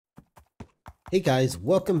Hey guys,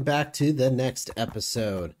 welcome back to the next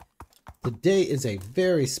episode. Today is a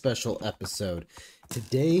very special episode.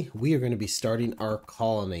 Today we are going to be starting our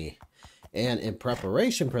colony. And in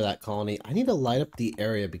preparation for that colony, I need to light up the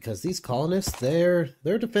area because these colonists, they're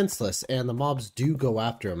defenseless and the mobs do go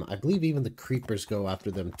after them. I believe even the creepers go after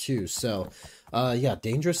them too. So, yeah,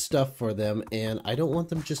 dangerous stuff for them, and I don't want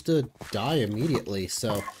them just to die immediately.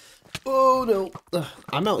 So, oh no,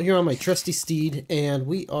 I'm out here on my trusty steed and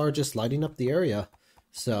we are just lighting up the area.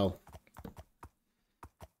 So,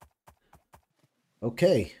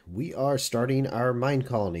 okay, we are starting our mine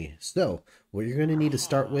colony. So, what you're going to need to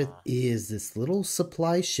start with is this little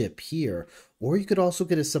supply ship here, or you could also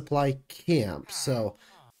get a supply camp. So,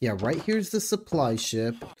 yeah, right here's the supply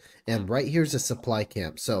ship, and right here's a supply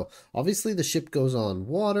camp. So, obviously the ship goes on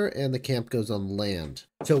water and the camp goes on land.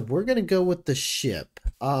 So, we're going to go with the ship.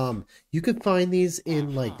 You could find these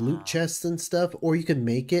in like loot chests and stuff, or you can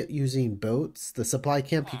make it using boats. The supply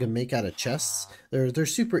camp you can make out of chests. They're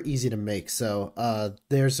super easy to make. So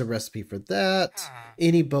there's a recipe for that.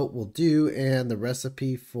 Any boat will do, and the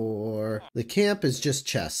recipe for the camp is just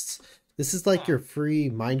chests. This is like your free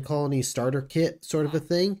mine colony starter kit sort of a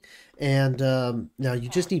thing. And now you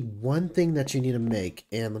just need one thing that you need to make.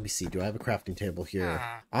 And let me see, do I have a crafting table here?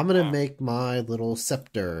 I'm going to make my little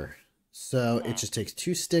scepter. So it just takes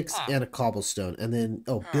 2 sticks and a cobblestone, and then,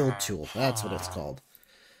 oh, build tool, that's what it's called.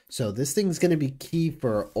 So this thing's going to be key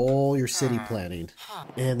for all your city planning.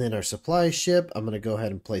 And then our supply ship, I'm going to go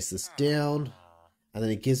ahead and place this down. And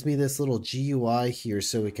then it gives me this little GUI here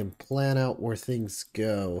so we can plan out where things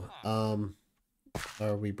go.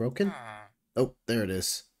 Are we broken? Oh, there it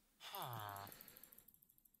is.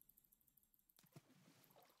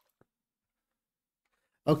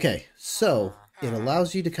 Okay, so it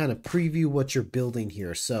allows you to kind of preview what you're building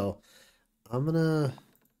here. So I'm gonna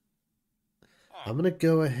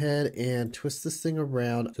go ahead and twist this thing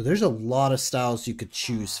around. So there's a lot of styles you could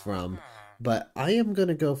choose from, but I am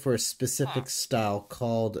gonna go for a specific style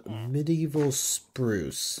called medieval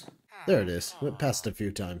spruce. There it is. Went past it a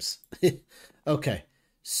few times. Okay,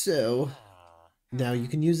 so now you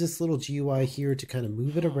can use this little GUI here to kind of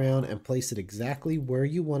move it around and place it exactly where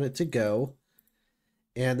you want it to go.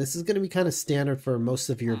 And this is going to be kind of standard for most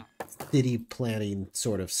of your city planning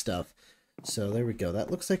sort of stuff. So there we go.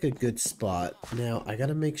 That looks like a good spot. Now I got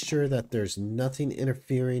to make sure that there's nothing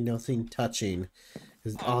interfering, nothing touching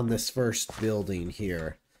on this first building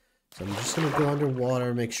here. So I'm just going to go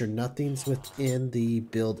underwater, make sure nothing's within the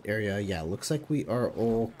build area. Yeah, looks like we are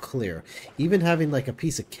all clear. Even having like a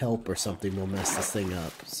piece of kelp or something will mess this thing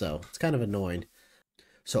up. So it's kind of annoying.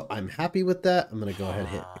 So I'm happy with that. I'm going to go ahead and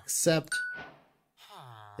hit accept.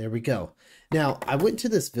 There we go. Now, I went to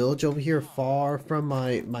this village over here far from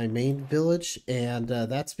my main village, and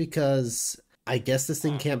that's because I guess this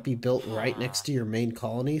thing can't be built right next to your main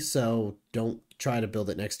colony, so don't try to build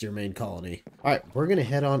it next to your main colony. Alright, we're going to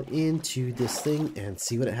head on into this thing and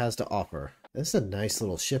see what it has to offer. This is a nice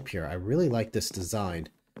little ship here. I really like this design.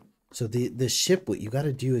 So this ship, what you got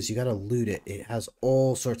to do is you got to loot it. It has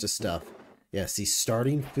all sorts of stuff. Yeah, see,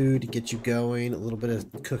 starting food to get you going, a little bit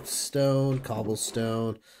of cooked stone,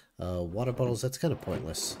 cobblestone, water bottles, that's kind of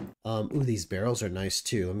pointless. Ooh, these barrels are nice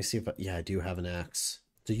too. Let me see if yeah, I do have an axe.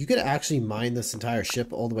 So you could actually mine this entire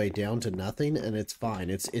ship all the way down to nothing, and it's fine.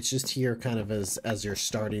 It's just here kind of as your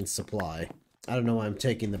starting supply. I don't know why I'm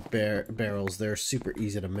taking the barrels. They're super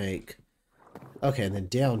easy to make. Okay, and then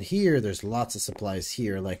down here, there's lots of supplies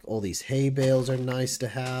here. Like all these hay bales are nice to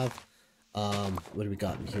have. What do we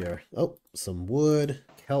got in here? Oh, some wood.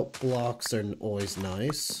 Kelp blocks are always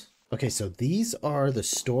nice. Okay, so these are the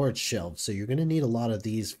storage shelves. So you're going to need a lot of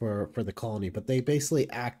these for the colony, but they basically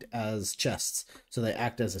act as chests. So they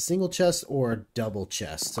act as a single chest or a double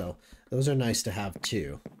chest. So those are nice to have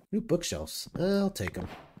too. New bookshelves. I'll take them.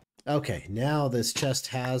 Okay, now this chest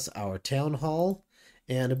has our town hall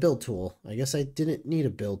and a build tool. I guess I didn't need a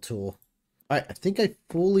build tool. Alright, I think I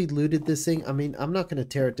fully looted this thing. I mean, I'm not going to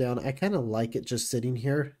tear it down. I kind of like it just sitting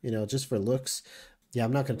here, you know, just for looks. Yeah,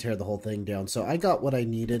 I'm not going to tear the whole thing down. So I got what I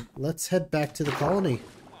needed. Let's head back to the colony.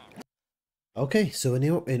 Okay, so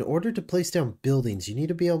in order to place down buildings, you need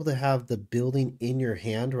to be able to have the building in your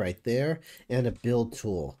hand right there and a build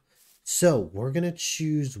tool. So we're going to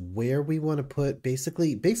choose where we want to put,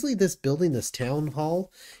 basically this building, this town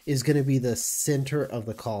hall, is going to be the center of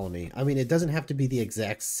the colony. I mean, it doesn't have to be the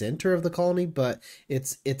exact center of the colony, but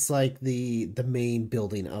it's like the main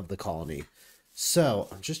building of the colony. So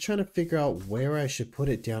I'm just trying to figure out where I should put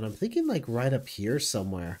it down. I'm thinking like right up here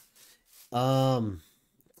somewhere. It's going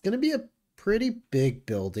to be a pretty big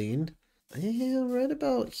building. Yeah, right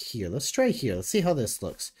about here. Let's try here. Let's see how this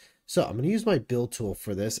looks. So I'm going to use my build tool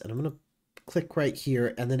for this, and I'm going to click right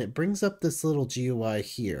here, and then it brings up this little GUI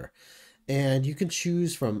here. And you can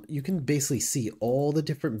choose from, you can basically see all the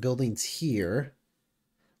different buildings here.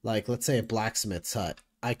 Like, let's say a blacksmith's hut.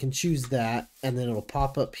 I can choose that, and then it'll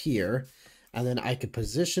pop up here. And then I could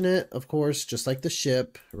position it, of course, just like the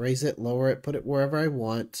ship. Raise it, lower it, put it wherever I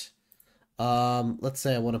want. Let's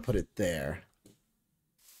say I want to put it there.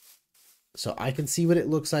 So I can see what it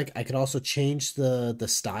looks like. I could also change the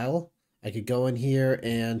style. I could go in here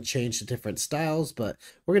and change the different styles, but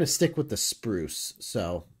we're going to stick with the spruce.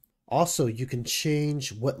 So also you can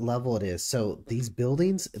change what level it is. So these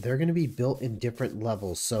buildings, they're going to be built in different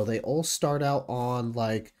levels. So they all start out on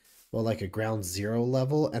like a ground 0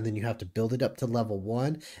 level, and then you have to build it up to level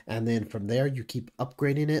 1, and then from there you keep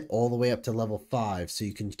upgrading it all the way up to level 5. So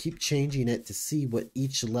you can keep changing it to see what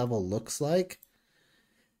each level looks like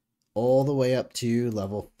all the way up to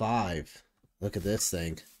level 5. Look at this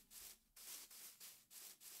thing.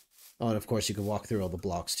 Oh, and of course you can walk through all the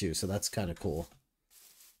blocks too, so that's kind of cool.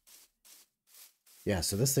 Yeah,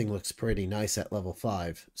 so this thing looks pretty nice at level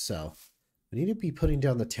 5. So we need to be putting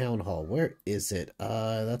down the town hall. Where is it?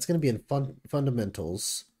 That's going to be in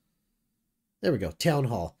fundamentals. There we go. Town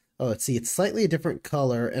hall. Oh, let's see. It's slightly a different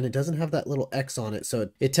color, and it doesn't have that little X on it. So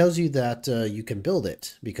it tells you that you can build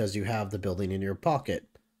it because you have the building in your pocket.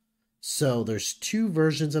 So there's 2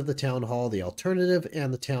 versions of the town hall, the alternative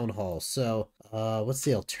and the town hall. So what's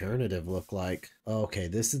the alternative look like? Okay,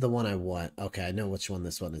 this is the one I want. Okay, I know which one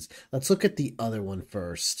this one is. Let's look at the other one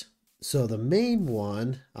first. So the main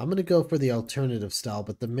one, I'm going to go for the alternative style,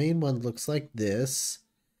 but the main one looks like this.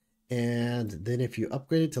 And then if you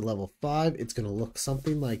upgrade it to level 5, it's going to look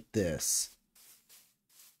something like this.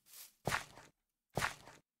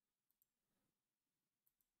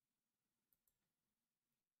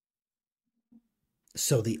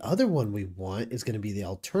 So the other one we want is going to be the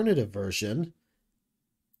alternative version,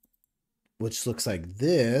 which looks like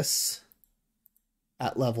this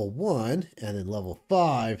at level 1, and then level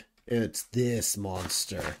 5, it's this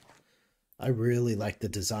monster. I really like the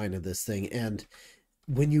design of this thing, and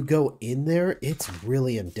when you go in there, it's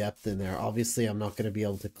really in depth in there. Obviously, I'm not going to be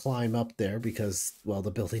able to climb up there because, well,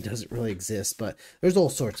 the building doesn't really exist, but there's all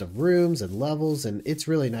sorts of rooms and levels, and it's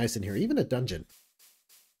really nice in here, even a dungeon.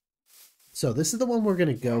 So this is the one we're going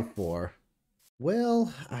to go for.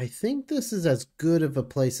 Well, I think this is as good of a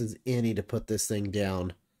place as any to put this thing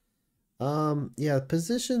down. Yeah,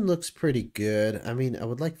 position looks pretty good. I mean, I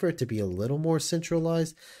would like for it to be a little more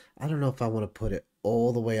centralized. I don't know if I want to put it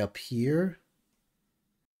all the way up here.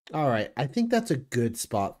 All right, I think that's a good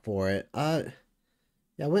spot for it. Yeah,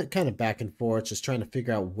 I went kind of back and forth just trying to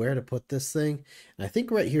figure out where to put this thing. And I think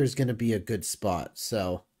right here is going to be a good spot.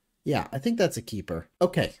 So yeah, I think that's a keeper.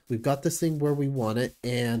 Okay, we've got this thing where we want it.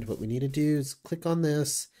 And what we need to do is click on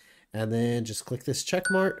this and then just click this check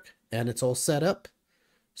mark and it's all set up.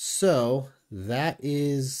 So that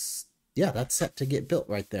is, yeah, that's set to get built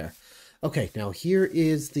right there. Okay, now here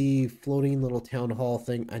is the floating little town hall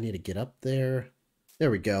thing. I need to get up there.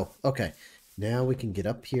 There we go. Okay, now we can get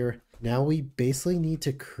up here. Now we basically need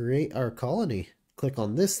to create our colony. Click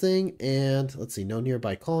on this thing and let's see, no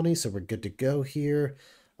nearby colony. So we're good to go here.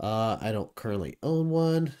 I don't currently own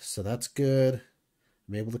one, so that's good.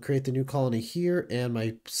 I'm able to create the new colony here and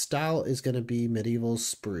my style is going to be medieval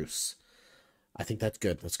spruce. I think that's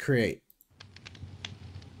good. Let's create.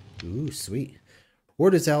 Ooh, sweet.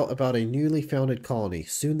 Word is out about a newly founded colony.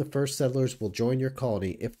 Soon the first settlers will join your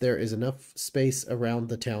colony if there is enough space around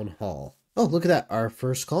the town hall. Oh, look at that. Our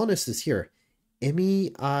first colonist is here.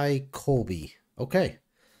 Emmy I. Colby. Okay.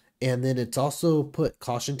 And then it's also put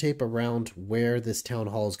caution tape around where this town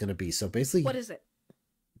hall is going to be. So basically... What is it?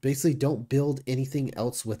 Basically, don't build anything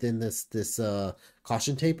else within this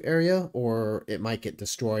caution tape area, or it might get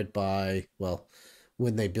destroyed by, well,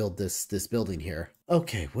 when they build this building here.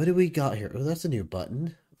 Okay, what do we got here? Oh, that's a new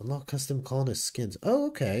button. Unlock custom colonist skins. Oh,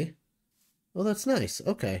 okay. Oh, that's nice.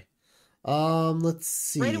 Okay. Let's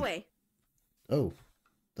see. Right away. Oh,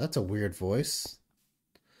 that's a weird voice.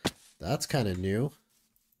 That's kind of new.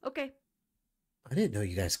 Okay. I didn't know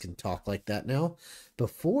you guys can talk like that now.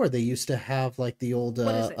 Before, they used to have like the old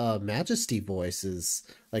Majesty voices,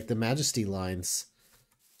 like the Majesty lines.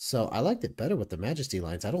 So I liked it better with the Majesty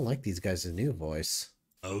lines. I don't like these guys' new voice.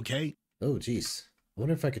 Okay. Oh, geez. I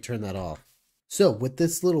wonder if I could turn that off. So with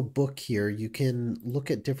this little book here, you can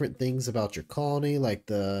look at different things about your colony, like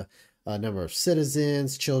the number of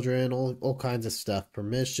citizens, children, all kinds of stuff,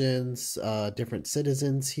 permissions, different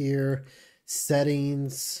citizens here,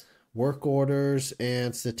 settings, work orders,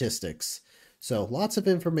 and statistics. So lots of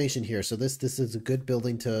information here. So this is a good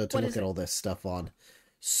building to look at all this stuff on.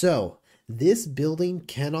 So This building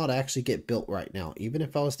cannot actually get built right now. Even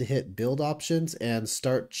if I was to hit build options and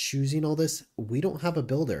start choosing all this, we don't have a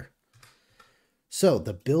builder. So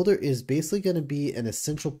the builder is basically going to be an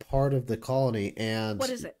essential part of the colony, and What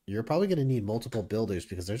is it? You're probably going to need multiple builders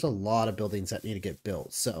because there's a lot of buildings that need to get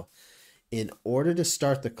built. So in order to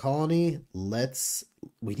start the colony,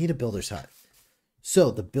 we need a builder's hut.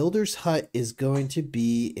 So the builder's hut is going to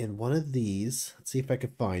be in one of these. Let's see if I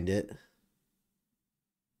can find it.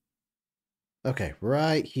 Okay,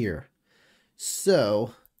 right here.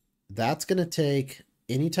 So that's going to take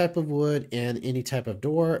any type of wood and any type of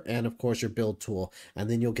door, and of course your build tool, and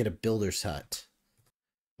then you'll get a builder's hut.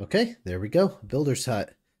 Okay, there we go, builder's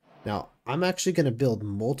hut. Now I'm actually going to build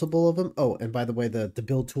multiple of them. Oh, and by the way, the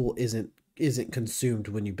build tool isn't consumed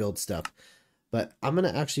when you build stuff, but I'm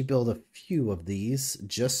going to actually build a few of these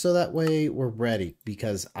just so that way we're ready,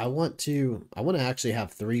 because I want to actually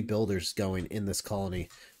have 3 builders going in this colony,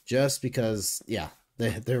 just because, yeah,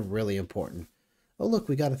 they're really important. Oh look,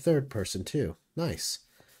 we got a 3rd person too. Nice.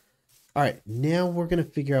 All right, now we're going to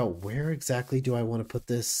figure out where exactly do I want to put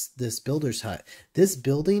this builder's hut. This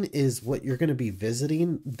building is what you're going to be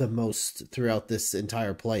visiting the most throughout this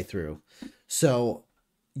entire playthrough. So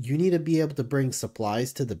you need to be able to bring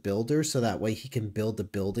supplies to the builder so that way he can build the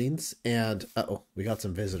buildings. And uh-oh, we got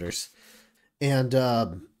some visitors. And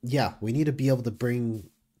yeah, we need to be able to bring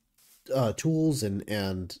tools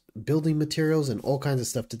and building materials and all kinds of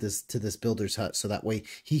stuff to this builder's hut so that way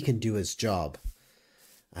he can do his job.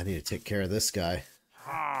 I need to take care of this guy.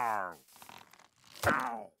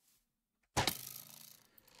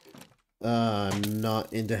 I'm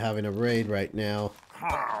not into having a raid right now.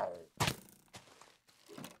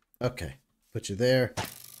 Okay, put you there.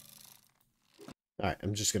 Alright,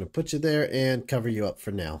 I'm just going to put you there and cover you up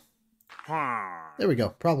for now. There we go,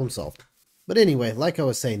 problem solved. But anyway, like I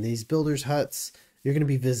was saying, these builders' huts, you're going to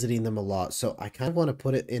be visiting them a lot. So I kind of want to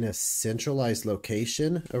put it in a centralized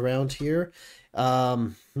location around here.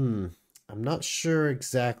 I'm not sure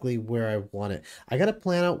exactly where I want it. I got to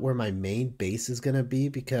plan out where my main base is going to be,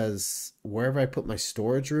 because wherever I put my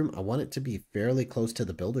storage room, I want it to be fairly close to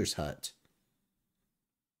the builder's hut.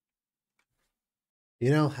 You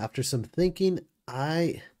know, after some thinking,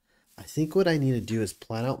 I think what I need to do is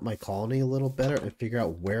plan out my colony a little better and figure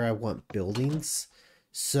out where I want buildings.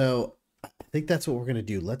 So I think that's what we're going to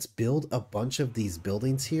do. Let's build a bunch of these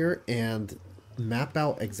buildings here and map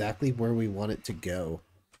out exactly where we want it to go.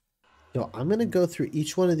 So I'm going to go through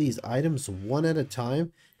each one of these items one at a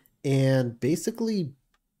time and basically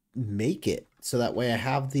make it so that way I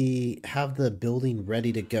have the building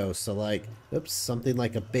ready to go. So like, oops, something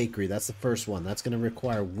like a bakery. That's the first one. That's going to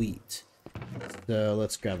require wheat. So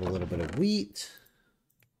let's grab a little bit of wheat.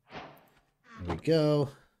 There we go.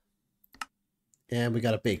 And we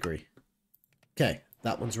got a bakery. Okay,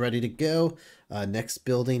 that one's ready to go. Next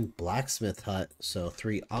building, blacksmith hut. So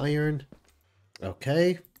 3 iron.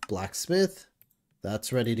 Okay, blacksmith.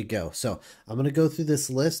 That's ready to go. So I'm going to go through this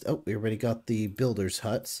list. Oh, we already got the builder's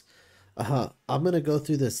huts. I'm going to go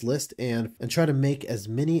through this list and try to make as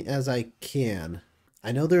many as I can.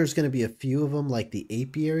 I know there's going to be a few of them, like the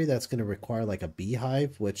apiary, that's going to require like a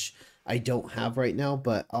beehive, which I don't have right now,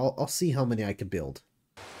 but I'll see how many I can build.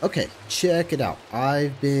 Okay, check it out.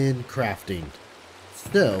 I've been crafting.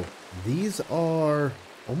 So these are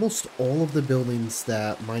almost all of the buildings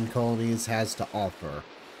that Minecolonies has to offer.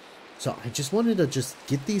 So I just wanted to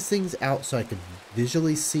get these things out so I could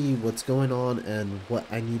visually see what's going on and what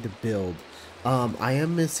I need to build. I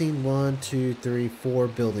am missing 1, 2, 3, 4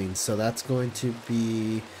 buildings. So that's going to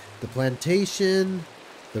be the plantation,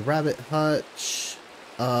 the rabbit hutch,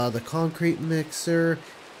 the concrete mixer,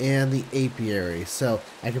 and the apiary. So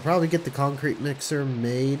I could probably get the concrete mixer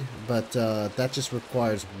made, but that just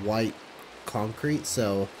requires white concrete.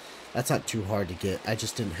 So that's not too hard to get. I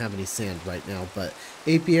just didn't have any sand right now. But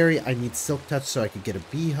apiary, I need silk touch so I could get a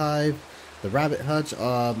beehive. The rabbit hutch,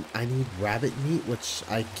 I need rabbit meat, which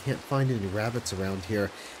I can't find any rabbits around here.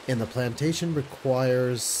 And the plantation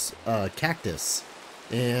requires cactus.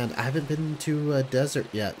 And I haven't been to a desert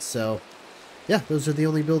yet. So yeah, those are the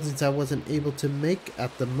only buildings I wasn't able to make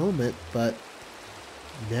at the moment. But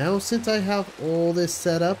now since I have all this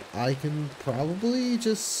set up, I can probably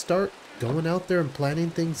just start going out there and planning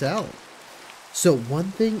things out. So one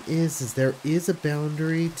thing is there is a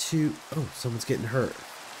boundary to... Oh, someone's getting hurt.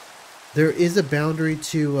 There is a boundary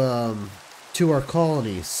to our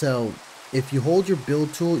colony. So if you hold your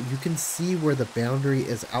build tool, you can see where the boundary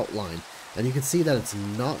is outlined. And you can see that it's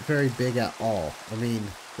not very big at all. I mean,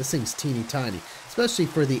 this thing's teeny tiny, especially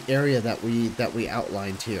for the area that we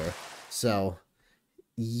outlined here. So,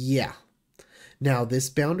 yeah. Now, this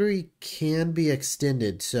boundary can be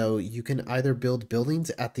extended, so you can either build buildings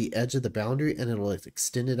at the edge of the boundary and it'll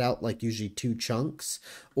extend it out like usually 2 chunks,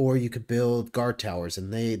 or you could build guard towers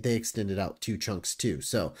and they extend it out 2 chunks too.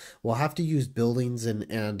 So we'll have to use buildings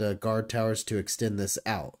and guard towers to extend this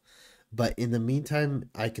out. But in the meantime,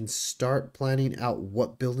 I can start planning out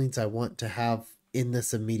what buildings I want to have in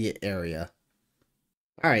this immediate area.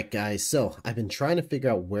 Alright guys, so I've been trying to figure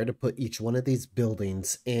out where to put each one of these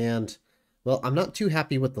buildings, and well, I'm not too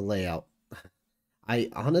happy with the layout. I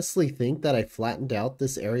honestly think that I flattened out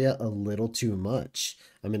this area a little too much.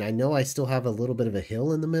 I mean, I know I still have a little bit of a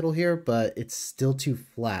hill in the middle here, but it's still too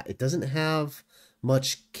flat. It doesn't have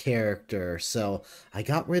much character, so I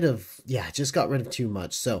got rid of, yeah, I just got rid of too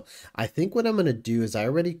much. So I think what I'm going to do is I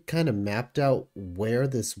already kind of mapped out where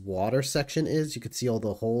this water section is. You can see all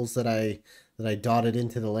the holes that I dotted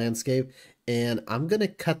into the landscape, and I'm going to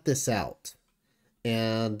cut this out.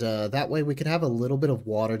 And that way we could have a little bit of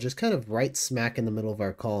water just kind of right smack in the middle of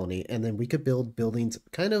our colony, and then we could build buildings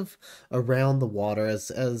kind of around the water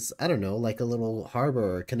as I don't know, like a little harbor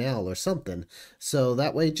or a canal or something. So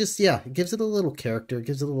that way, just, yeah, it gives it a little character, it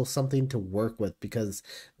gives it a little something to work with, because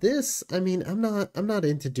this, I mean, I'm not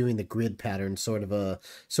into doing the grid pattern sort of a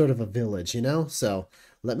village, you know? So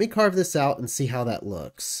let me carve this out and see how that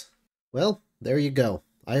looks. Well, there you go.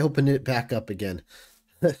 I opened it back up again.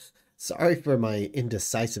 Sorry for my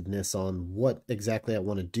indecisiveness on what exactly I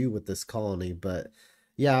want to do with this colony, but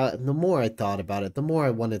yeah, the more I thought about it, the more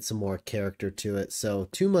I wanted some more character to it. So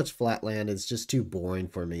too much flat land is just too boring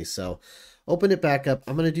for me. So open it back up.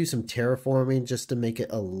 I'm going to do some terraforming just to make it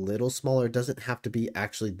a little smaller. It doesn't have to be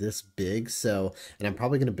actually this big. So, and I'm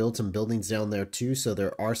probably going to build some buildings down there too. So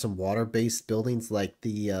there are some water-based buildings like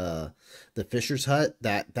the fisher's hut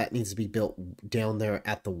that needs to be built down there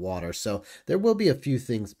at the water. So there will be a few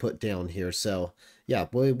things put down here. So yeah,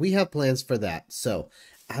 we have plans for that. So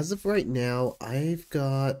as of right now, I've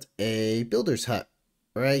got a builder's hut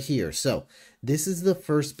right here. So this is the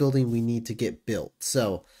first building we need to get built.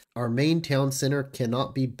 So our main town center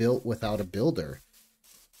cannot be built without a builder.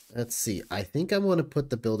 Let's see. I think I want to put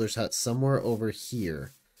the builder's hut somewhere over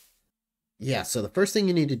here. Yeah, so the first thing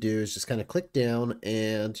you need to do is just kind of click down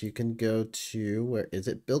and you can go to, where is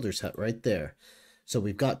it? Builder's hut right there. So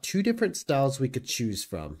we've got 2 different styles we could choose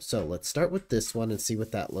from. So let's start with this one and see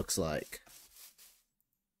what that looks like.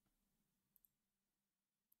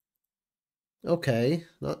 Okay,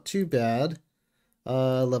 not too bad.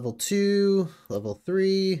 Level 2, level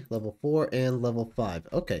 3, level 4, and level 5.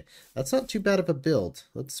 Okay, that's not too bad of a build.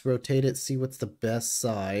 Let's rotate it, see what's the best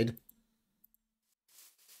side.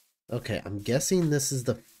 Okay, I'm guessing this is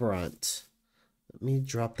the front. Let me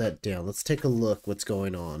drop that down. Let's take a look what's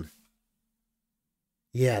going on.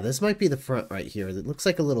 Yeah, this might be the front right here. It looks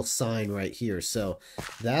like a little sign right here. So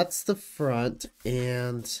that's the front,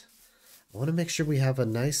 and I want to make sure we have a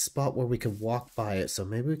nice spot where we could walk by it. So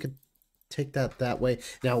maybe we could take that way.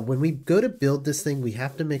 Now, when we go to build this thing, we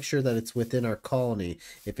have to make sure that it's within our colony.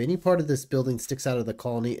 If any part of this building sticks out of the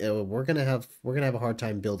colony, we're gonna have a hard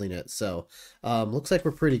time building it. So looks like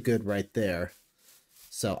we're pretty good right there.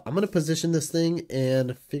 So I'm gonna position this thing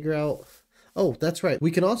and figure out. Oh, that's right.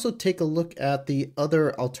 We can also take a look at the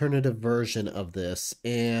other alternative version of this,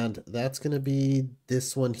 and that's gonna be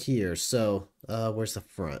this one here. So where's the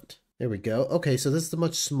front? There we go. Okay, so this is a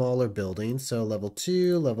much smaller building. So level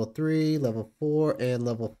 2, level 3, level 4, and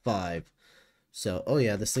level 5. So, oh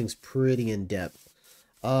yeah, this thing's pretty in depth.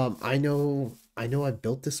 I know I've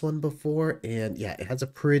built this one before, and yeah, it has a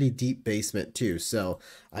pretty deep basement too. So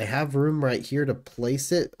I have room right here to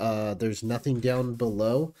place it. There's nothing down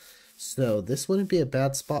below. So this wouldn't be a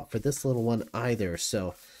bad spot for this little one either.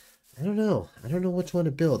 So I don't know. I don't know which one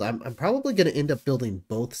to build. I'm probably going to end up building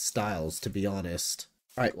both styles, to be honest.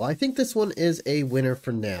 All right, well, I think this one is a winner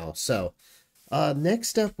for now. So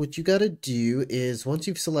next up, what you got to do is once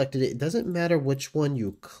you've selected it, it doesn't matter which one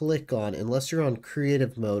you click on unless you're on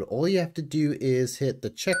creative mode. All you have to do is hit the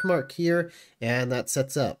check mark here, and that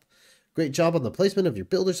sets up. Great job on the placement of your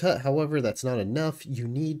builder's hut. However, that's not enough. You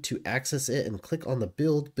need to access it and click on the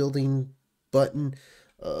building button.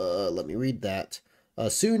 Let me read that.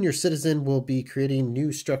 Soon your citizen will be creating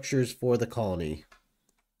new structures for the colony.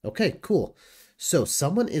 Okay, cool. So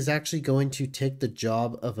someone is actually going to take the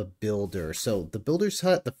job of a builder. So the builder's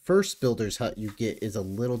hut, the first builder's hut you get is a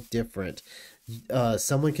little different.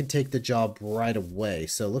 Someone can take the job right away.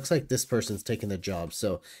 So it looks like this person's taking the job.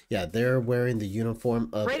 So yeah, they're wearing the uniform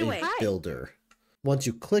of a builder. Once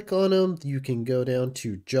you click on them, you can go down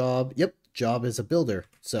to job. Yep, job is a builder.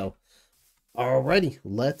 So alrighty,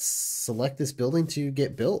 let's select this building to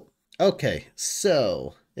get built. Okay,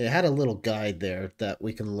 so it had a little guide there that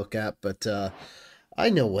we can look at, but I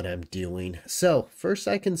know what I'm doing. So first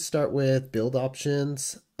I can start with build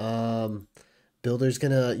options. Builder's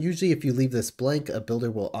gonna, usually if you leave this blank, a builder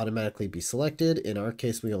will automatically be selected. In our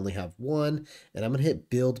case, we only have one, and I'm gonna hit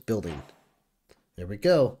build building. There we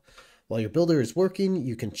go. While your builder is working,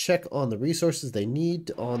 you can check on the resources they need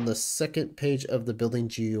on the second page of the building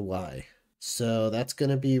GUI. So that's going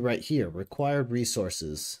to be right here, required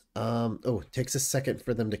resources. Oh, it takes a second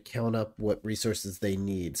for them to count up what resources they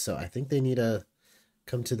need. So I think they need to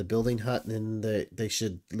come to the building hut and then they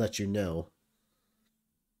should let you know.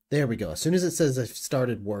 There we go. As soon as it says I've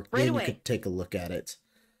started work, then you could take a look at it.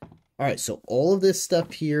 All right, so all of this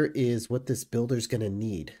stuff here is what this builder's going to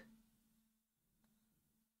need.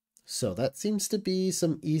 So that seems to be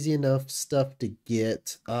some easy enough stuff to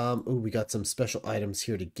get. Oh, we got some special items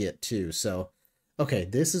here to get too. So, okay,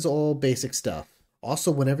 this is all basic stuff.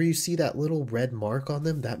 Also, whenever you see that little red mark on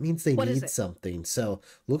them, that means they need something. So,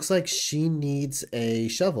 looks like she needs a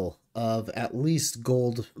shovel of at least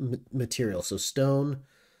gold material. So, stone,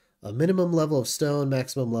 a minimum level of stone,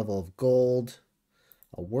 maximum level of gold.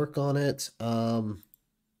 I'll work on it.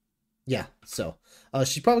 Yeah, so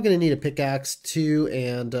she's probably going to need a pickaxe too,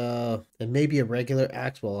 and maybe a regular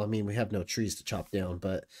axe. Well, I mean, we have no trees to chop down,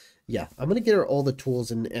 but yeah, I'm going to get her all the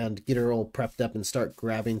tools and get her all prepped up and start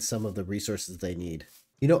grabbing some of the resources they need.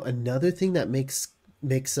 You know, another thing that makes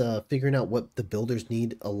figuring out what the builders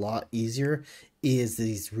need a lot easier is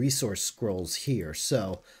these resource scrolls here.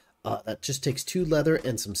 So that just takes 2 leather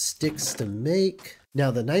and some sticks to make. Now,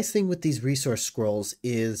 the nice thing with these resource scrolls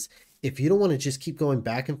is if you don't want to just keep going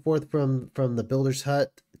back and forth from the builder's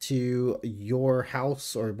hut to your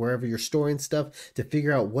house or wherever you're storing stuff to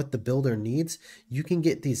figure out what the builder needs, you can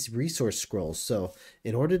get these resource scrolls. So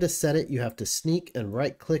in order to set it, you have to sneak and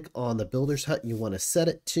right click on the builder's hut you want to set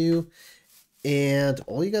it to. And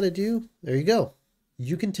all you got to do, there you go.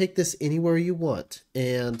 You can take this anywhere you want.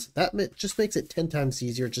 And that just makes it 10 times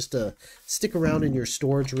easier just to stick around in your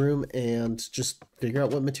storage room and just figure out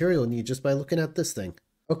what material you need just by looking at this thing.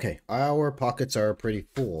 Okay, our pockets are pretty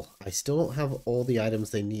full. I still don't have all the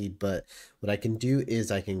items they need, but what I can do is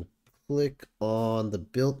I can click on the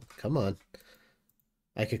build. Come on.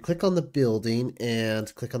 I could click on the building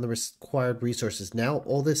and click on the required resources. Now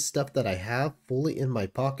all this stuff that I have fully in my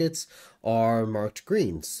pockets are marked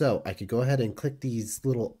green. So I could go ahead and click these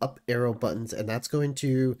little up arrow buttons, and that's going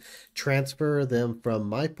to transfer them from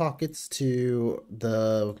my pockets to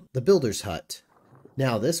the builder's hut.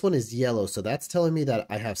 Now this one is yellow, so that's telling me that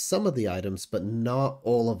I have some of the items, but not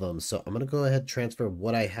all of them. So I'm going to go ahead and transfer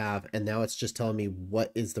what I have, and now it's just telling me what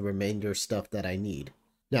is the remainder stuff that I need.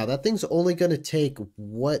 Now that thing's only going to take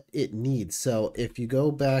what it needs. So if you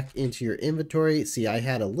go back into your inventory, see I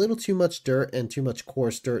had a little too much dirt and too much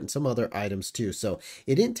coarse dirt and some other items too. So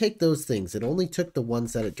it didn't take those things. It only took the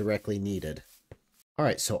ones that it directly needed. All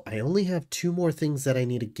right, so I only have 2 more things that I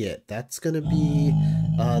need to get. That's going to be,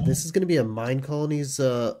 this is going to be a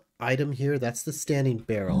Minecolonies item here. That's the standing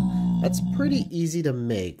barrel. That's pretty easy to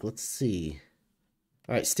make. Let's see.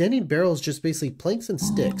 All right, standing barrel is just basically planks and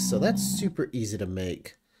sticks, so that's super easy to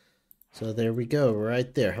make. So there we go,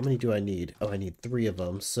 right there. How many do I need? Oh, I need 3 of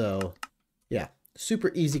them, so yeah.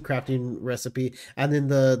 Super easy crafting recipe. And then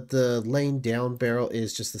the laying down barrel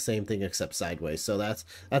is just the same thing except sideways. So that's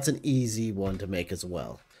an easy one to make as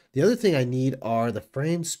well. The other thing I need are the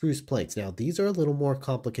framed spruce planks. Now these are a little more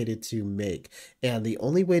complicated to make, and the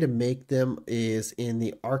only way to make them is in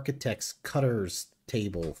the architect's cutters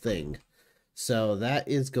table thing. So that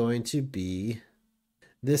is going to be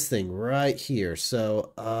this thing right here.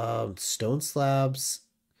 So stone slabs,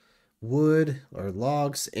 wood or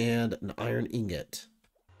logs, and an iron ingot.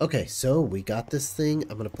 Okay, so we got this thing.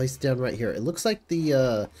 I'm going to place it down right here. It looks like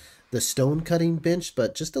the stone cutting bench,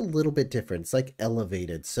 but just a little bit different. It's like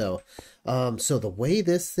elevated. So so the way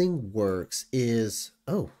this thing works is,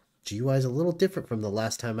 oh, GUI is a little different from the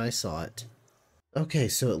last time I saw it. Okay,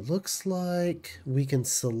 so it looks like we can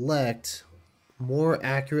select more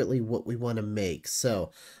accurately what we want to make. So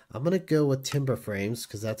I'm going to go with timber frames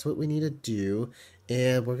because that's what we need to do.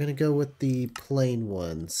 And we're going to go with the plain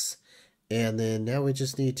ones. And then now we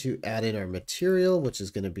just need to add in our material, which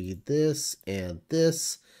is going to be this and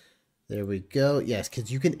this. There we go. Yes, because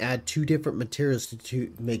you can add 2 different materials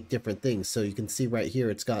to make different things. So you can see right here,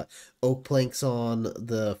 it's got oak planks on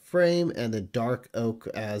the frame and the dark oak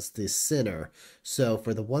as the center. So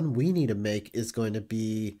for the one we need to make is going to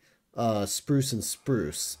be spruce and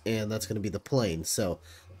spruce, and that's going to be the plain. So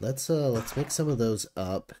let's make some of those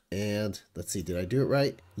up, and let's see, did I do it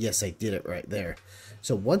right? Yes, I did it right there.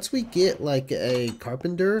 So once we get like a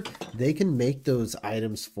carpenter, they can make those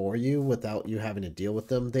items for you without you having to deal with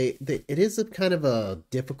them. It is a kind of a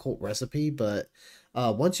difficult recipe, but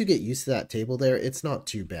once you get used to that table there, it's not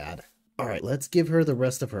too bad. All right, let's give her the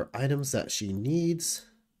rest of her items that she needs.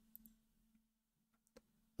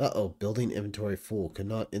 Uh-oh, building inventory full,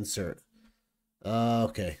 cannot insert.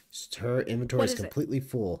 Okay, her inventory is completely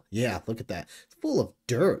full. Yeah, look at that. It's full of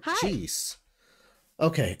dirt. Hi. Jeez.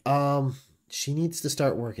 Okay, she needs to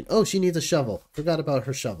start working. Oh, she needs a shovel. Forgot about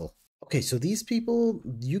her shovel. Okay, so these people,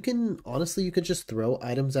 you can, honestly, you could just throw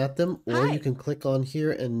items at them, or you can click on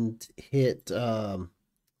here and hit,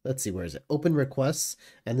 let's see, where is it? Open requests,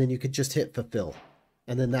 and then you could just hit fulfill,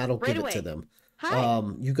 and then that'll give it to them.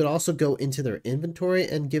 You could also go into their inventory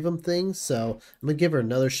and give them things. So I'm gonna give her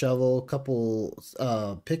another shovel, a couple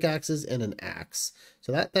pickaxes, and an axe.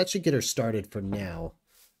 So that should get her started for now.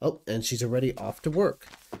 Oh, and she's already off to work.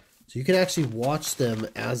 So you can actually watch them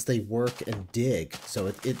as they work and dig.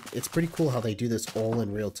 So it's pretty cool how they do this all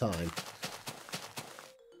in real time.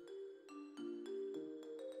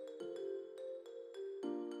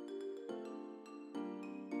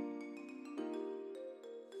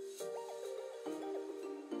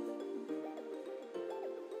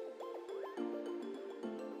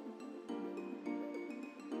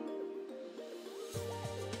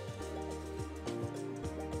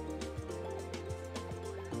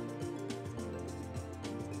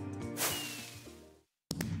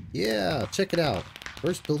 Yeah, check it out.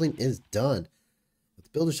 First building is done. With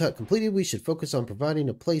the builder's hut completed, we should focus on providing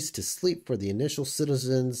a place to sleep for the initial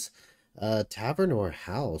citizens. Tavern or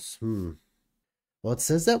house? Well, it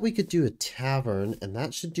says that we could do a tavern, and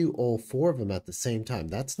that should do all 4 of them at the same time.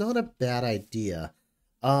 That's not a bad idea.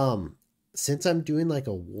 Since I'm doing like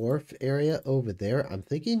a wharf area over there, I'm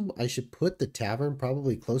thinking I should put the tavern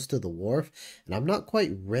probably close to the wharf, and I'm not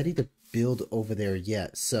quite ready to build over there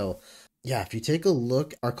yet. So yeah, if you take a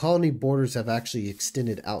look, our colony borders have actually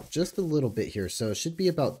extended out just a little bit here. So it should be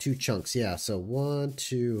about 2 chunks. Yeah, so 1,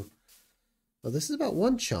 2. Oh, this is about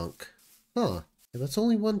 1 chunk. Huh. That's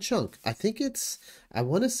only 1 chunk. I think it's, I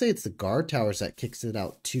want to say it's the guard towers that kicks it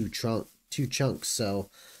out 2 chunks.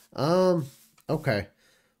 So, okay.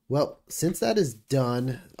 Well, since that is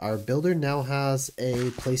done, our builder now has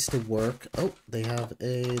a place to work. Oh, they have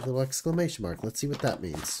a little exclamation mark. Let's see what that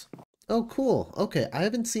means. Oh, cool. Okay, I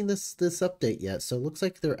haven't seen this update yet, so it looks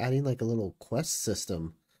like they're adding like a little quest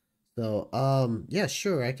system. So, yeah,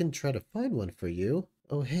 sure, I can try to find one for you.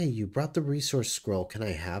 Oh, hey, you brought the resource scroll. Can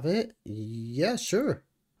I have it? Yeah, sure.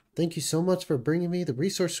 Thank you so much for bringing me the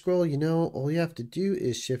resource scroll. You know, all you have to do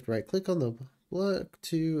is shift right click on the block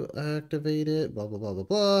to activate it, blah, blah, blah, blah,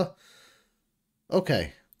 blah.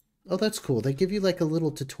 Okay. Oh, that's cool. They give you like a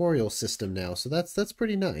little tutorial system now, so that's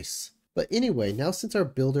pretty nice. But anyway, now since our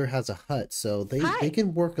builder has a hut, so they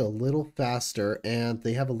can work a little faster and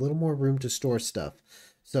they have a little more room to store stuff.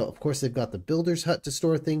 So of course they've got the builder's hut to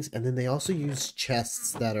store things, and then they also use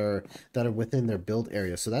chests that are within their build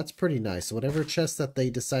area. So that's pretty nice. So whatever chest that they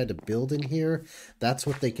decide to build in here, that's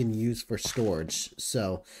what they can use for storage.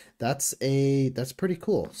 So that's pretty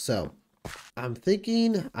cool. So I'm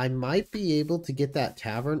thinking I might be able to get that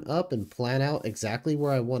tavern up and plan out exactly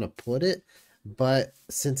where I want to put it. But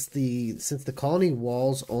since the colony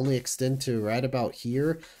walls only extend to right about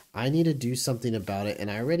here, I need to do something about it,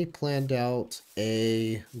 and I already planned out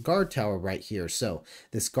a guard tower right here. So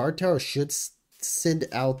this guard tower should send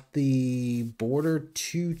out the border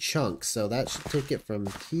 2 chunks. So that should take it from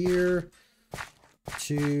here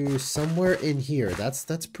to somewhere in here.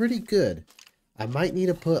 That's pretty good. I might need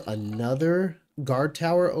to put another guard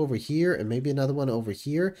tower over here and maybe another one over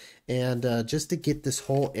here, and just to get this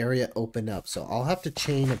whole area opened up. So I'll have to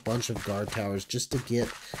chain a bunch of guard towers just to get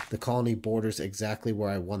the colony borders exactly where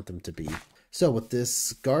I want them to be. So with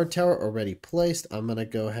this guard tower already placed, I'm gonna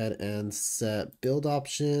go ahead and set build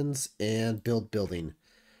options and building.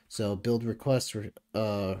 So build request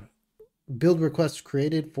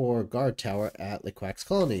created for guard tower at Liquax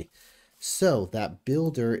Colony. So that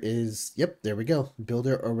builder is, yep, there we go.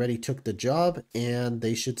 Builder already took the job, and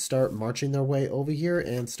they should start marching their way over here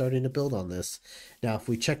and starting to build on this. Now, if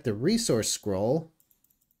we check the resource scroll,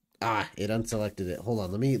 it unselected it. Hold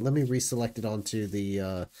on, let me reselect it onto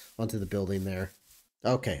the building there.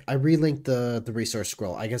 Okay, I relinked the resource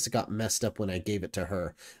scroll. I guess it got messed up when I gave it to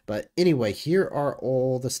her. But anyway, here are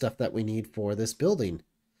all the stuff that we need for this building.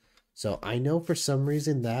 So I know for some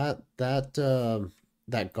reason that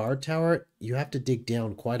guard tower, you have to dig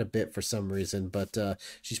down quite a bit for some reason, but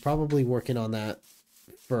she's probably working on that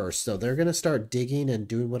first. So they're going to start digging and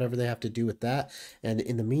doing whatever they have to do with that. And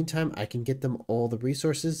in the meantime, I can get them all the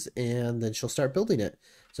resources and then she'll start building it.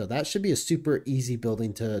 So that should be a super easy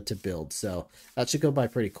building to build. So that should go by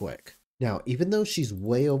pretty quick. Now, even though she's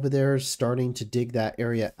way over there starting to dig that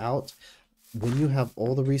area out, when you have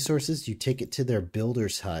all the resources, you take it to their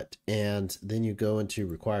builder's hut and then you go into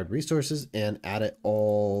required resources and add it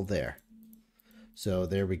all there. So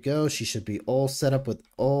there we go. She should be all set up with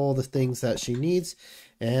all the things that she needs.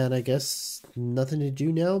 And I guess nothing to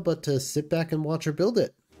do now but to sit back and watch her build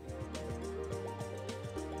it.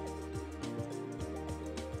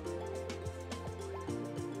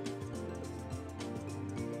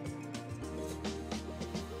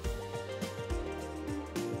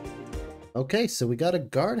 Okay, so we got a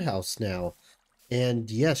guardhouse now. And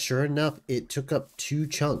yeah, sure enough, it took up 2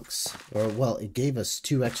 chunks. Or, well, it gave us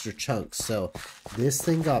 2 extra chunks. So this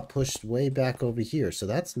thing got pushed way back over here. So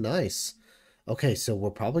that's nice. Okay, so we're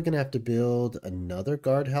probably going to have to build another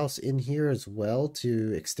guardhouse in here as well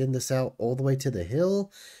to extend this out all the way to the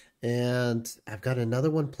hill. And I've got another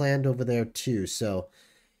one planned over there too. So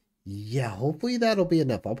yeah, hopefully that'll be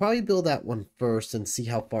enough. I'll probably build that one first and see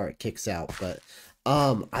how far it kicks out. But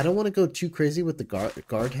I don't want to go too crazy with the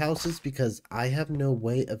guard houses because I have no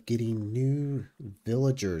way of getting new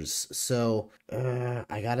villagers. So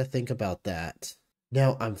I got to think about that.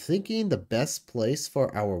 Now, I'm thinking the best place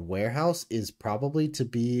for our warehouse is probably to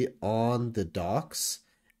be on the docks.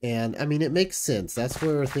 And I mean, it makes sense. That's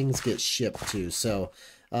where things get shipped to. So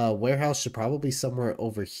warehouse should probably be somewhere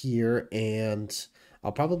over here. And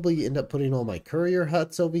I'll probably end up putting all my courier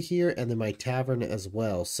huts over here and then my tavern as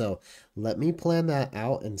well. So let me plan that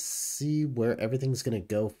out and see where everything's going to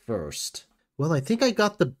go first. Well, I think I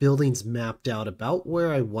got the buildings mapped out about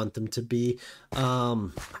where I want them to be.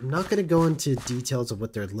 I'm not going to go into details of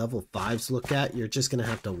what their level 5s look at. You're just going to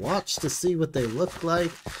have to watch to see what they look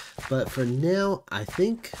like. But for now, I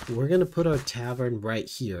think we're going to put our tavern right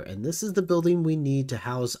here. And this is the building we need to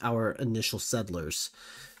house our initial settlers.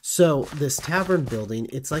 So this tavern building,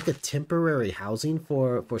 it's like a temporary housing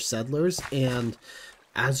for settlers, and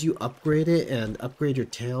as you upgrade it and upgrade your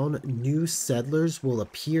town, new settlers will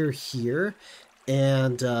appear here,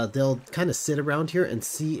 and they'll kind of sit around here and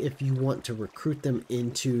see if you want to recruit them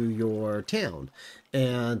into your town.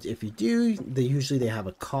 And if you do, they usually have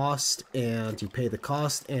a cost, and you pay the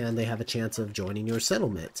cost, and they have a chance of joining your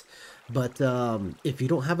settlement. But if you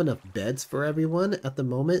don't have enough beds for everyone at the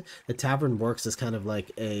moment, the tavern works as kind of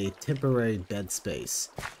like a temporary bed space.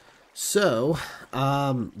 So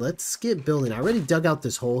let's get building. I already dug out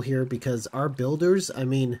this hole here because our builders,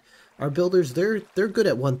 they're good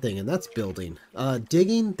at one thing, and that's building.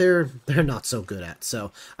 Digging, they're not so good at.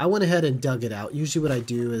 So I went ahead and dug it out. Usually what I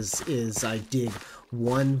do is I dig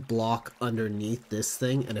 1 block underneath this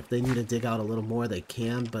thing, and if they need to dig out a little more, they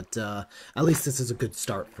can, but at least this is a good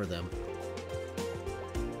start for them.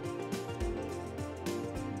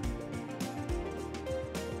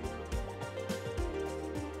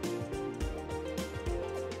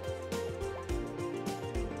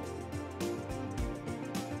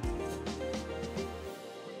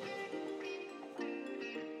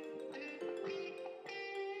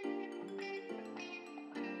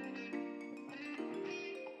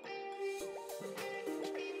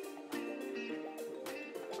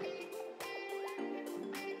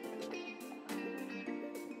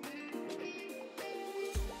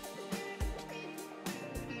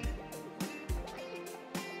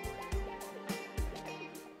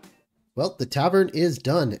 Well, the tavern is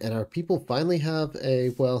done, and our people finally have a,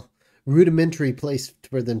 well, rudimentary place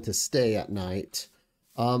for them to stay at night.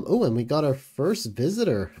 Oh, and we got our first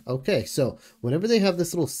visitor. Okay, so whenever they have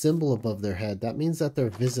this little symbol above their head, that means that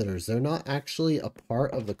they're visitors. They're not actually a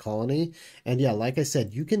part of the colony. And yeah, like I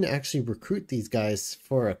said, you can actually recruit these guys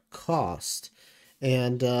for a cost.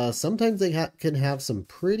 And sometimes they can have some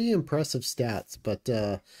pretty impressive stats, but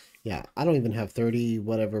yeah, I don't even have 30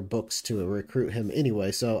 whatever books to recruit him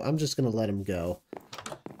anyway, so I'm just going to let him go.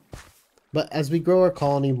 But as we grow our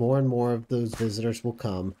colony, more and more of those visitors will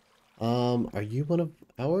come. Are you one of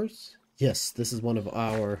ours? Yes, this is one of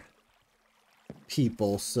our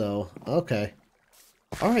people, so okay.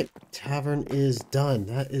 Alright, tavern is done.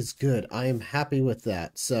 That is good. I am happy with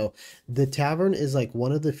that. So the tavern is like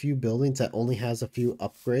one of the few buildings that only has a few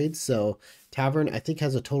upgrades. So tavern, I think,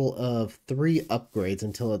 has a total of 3 upgrades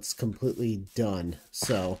until it's completely done.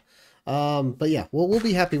 So, but yeah, we'll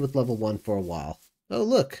be happy with level 1 for a while. Oh,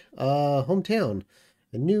 look, hometown.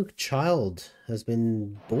 A new child has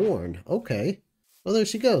been born. Okay. Oh, there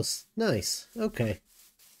she goes. Nice. Okay.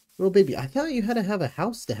 Little baby. I thought you had to have a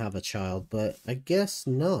house to have a child, but I guess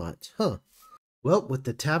not. Huh. Well, with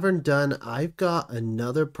the tavern done, I've got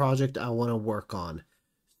another project I want to work on.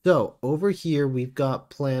 So over here, we've got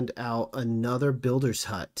planned out another builder's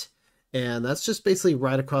hut. And that's just basically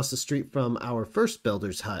right across the street from our first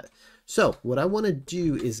builder's hut. So what I want to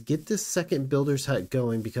do is get this second builder's hut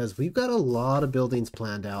going because we've got a lot of buildings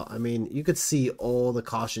planned out. I mean, you could see all the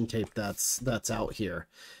caution tape that's out here.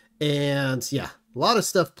 And yeah, a lot of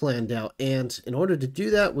stuff planned out. And in order to do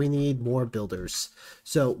that, we need more builders.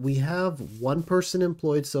 So we have one person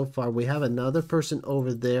employed so far. We have another person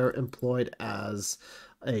over there employed as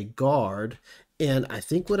a guard. And I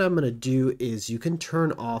think what I'm going to do is you can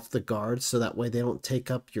turn off the guards so that way they don't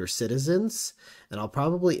take up your citizens. And I'll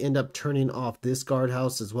probably end up turning off this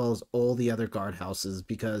guardhouse as well as all the other guardhouses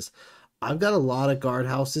because I've got a lot of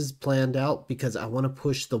guardhouses planned out because I want to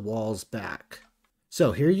push the walls back.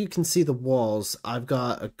 So here you can see the walls. I've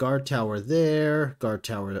got a guard tower there, guard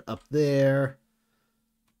tower up there,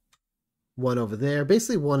 one over there,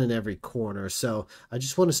 basically one in every corner. So I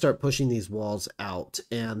just want to start pushing these walls out,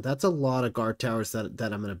 and that's a lot of guard towers that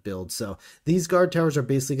I'm going to build. So these guard towers are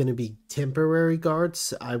basically going to be temporary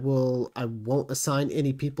guards. I won't assign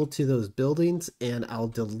any people to those buildings, and I'll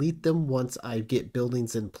delete them once I get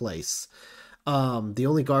buildings in place. The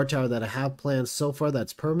only guard tower that I have planned so far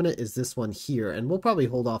that's permanent is this one here, and we'll probably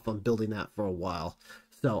hold off on building that for a while.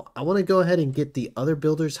 So I want to go ahead and get the other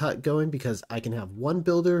builder's hut going because I can have one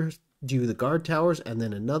builder do the guard towers and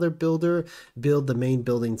then another builder build the main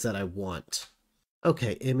buildings that I want.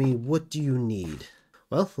 Okay, Emmy, what do you need?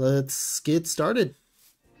 Well, let's get started.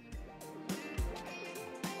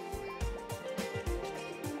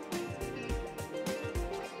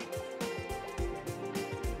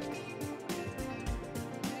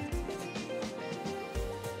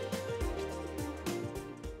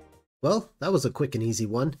 Well, that was a quick and easy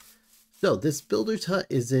one. So this builder's hut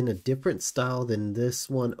is in a different style than this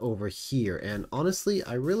one over here. And honestly,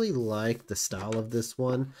 I really like the style of this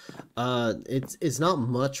one. It's not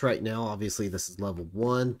much right now. Obviously, this is level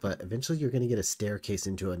 1, but eventually you're going to get a staircase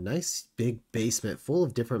into a nice big basement full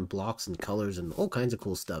of different blocks and colors and all kinds of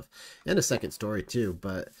cool stuff. And a second story too.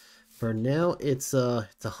 But for now, it's a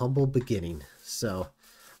humble beginning. So,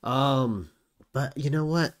 but you know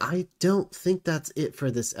what? I don't think that's it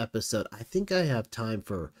for this episode. I think I have time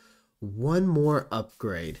for one more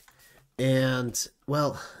upgrade. And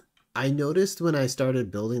well, I noticed when I started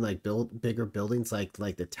building like bigger buildings like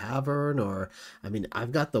the tavern, or I mean,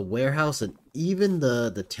 I've got the warehouse and even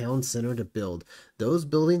the town center to build. Those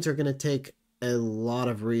buildings are going to take a lot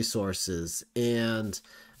of resources, and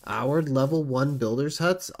our level 1 builders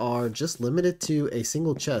huts are just limited to a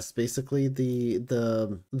single chest, basically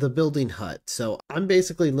the building hut. So I'm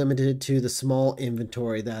basically limited to the small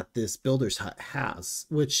inventory that this builder's hut has,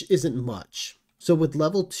 which isn't much. So with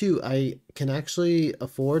level 2, I can actually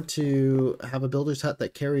afford to have a builder's hut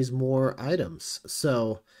that carries more items.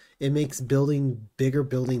 So it makes building bigger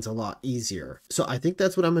buildings a lot easier. So I think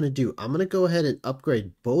that's what I'm going to do. I'm going to go ahead and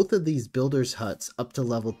upgrade both of these builder's huts up to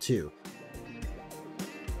level 2.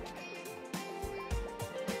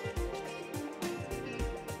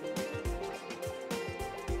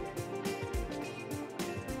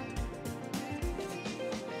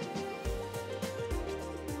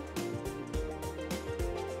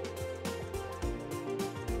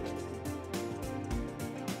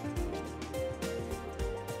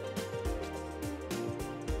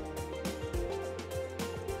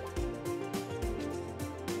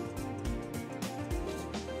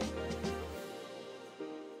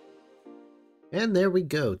 And there we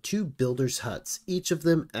go, 2 builders huts, each of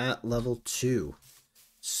them at level 2.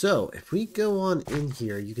 So if we go on in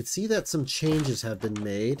here, you can see that some changes have been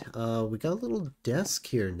made. We got a little desk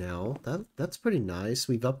here now. That's pretty nice.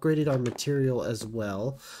 We've upgraded our material as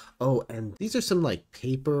well. Oh, and these are some like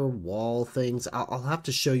paper wall things. I'll have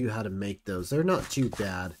to show you how to make those. They're not too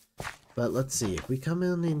bad. But let's see, if we come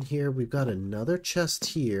in here, we've got another chest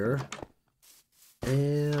here.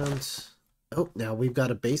 And oh, now we've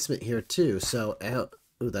got a basement here too. So, oh,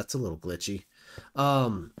 that's a little glitchy.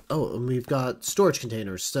 Oh, and we've got storage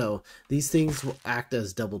containers. So these things will act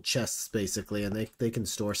as double chests basically, and they can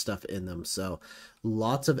store stuff in them. So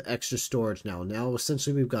lots of extra storage now. Now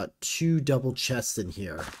essentially we've got 2 double chests in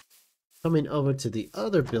here. Coming over to the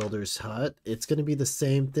other builder's hut, it's going to be the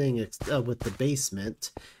same thing with the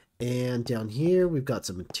basement. And down here, we've got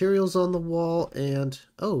some materials on the wall, and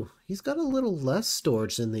oh, he's got a little less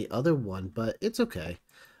storage than the other one, but it's okay.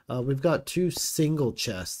 We've got 2 single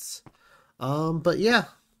chests. But yeah, a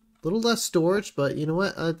little less storage, but you know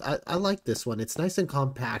what? I like this one. It's nice and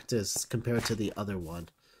compact as compared to the other one.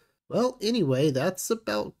 Well, anyway, that's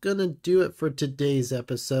about gonna do it for today's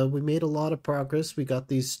episode. We made a lot of progress. We got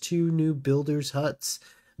these 2 new builders huts,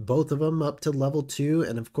 both of them up to level 2,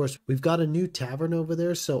 and of course we've got a new tavern over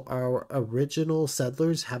there, so our original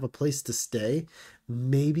settlers have a place to stay.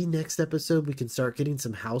 Maybe next episode we can start getting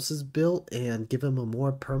some houses built and give them a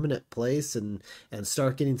more permanent place, and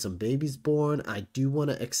start getting some babies born. I do want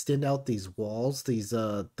to extend out these walls, these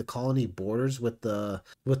the colony borders with the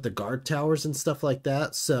guard towers and stuff like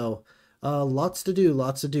that. So lots to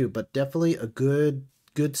do, but definitely a good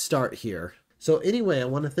start here. So anyway, I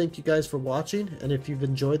want to thank you guys for watching, and if you've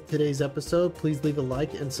enjoyed today's episode, please leave a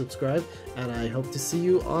like and subscribe, and I hope to see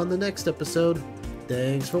you on the next episode.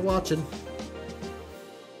 Thanks for watching.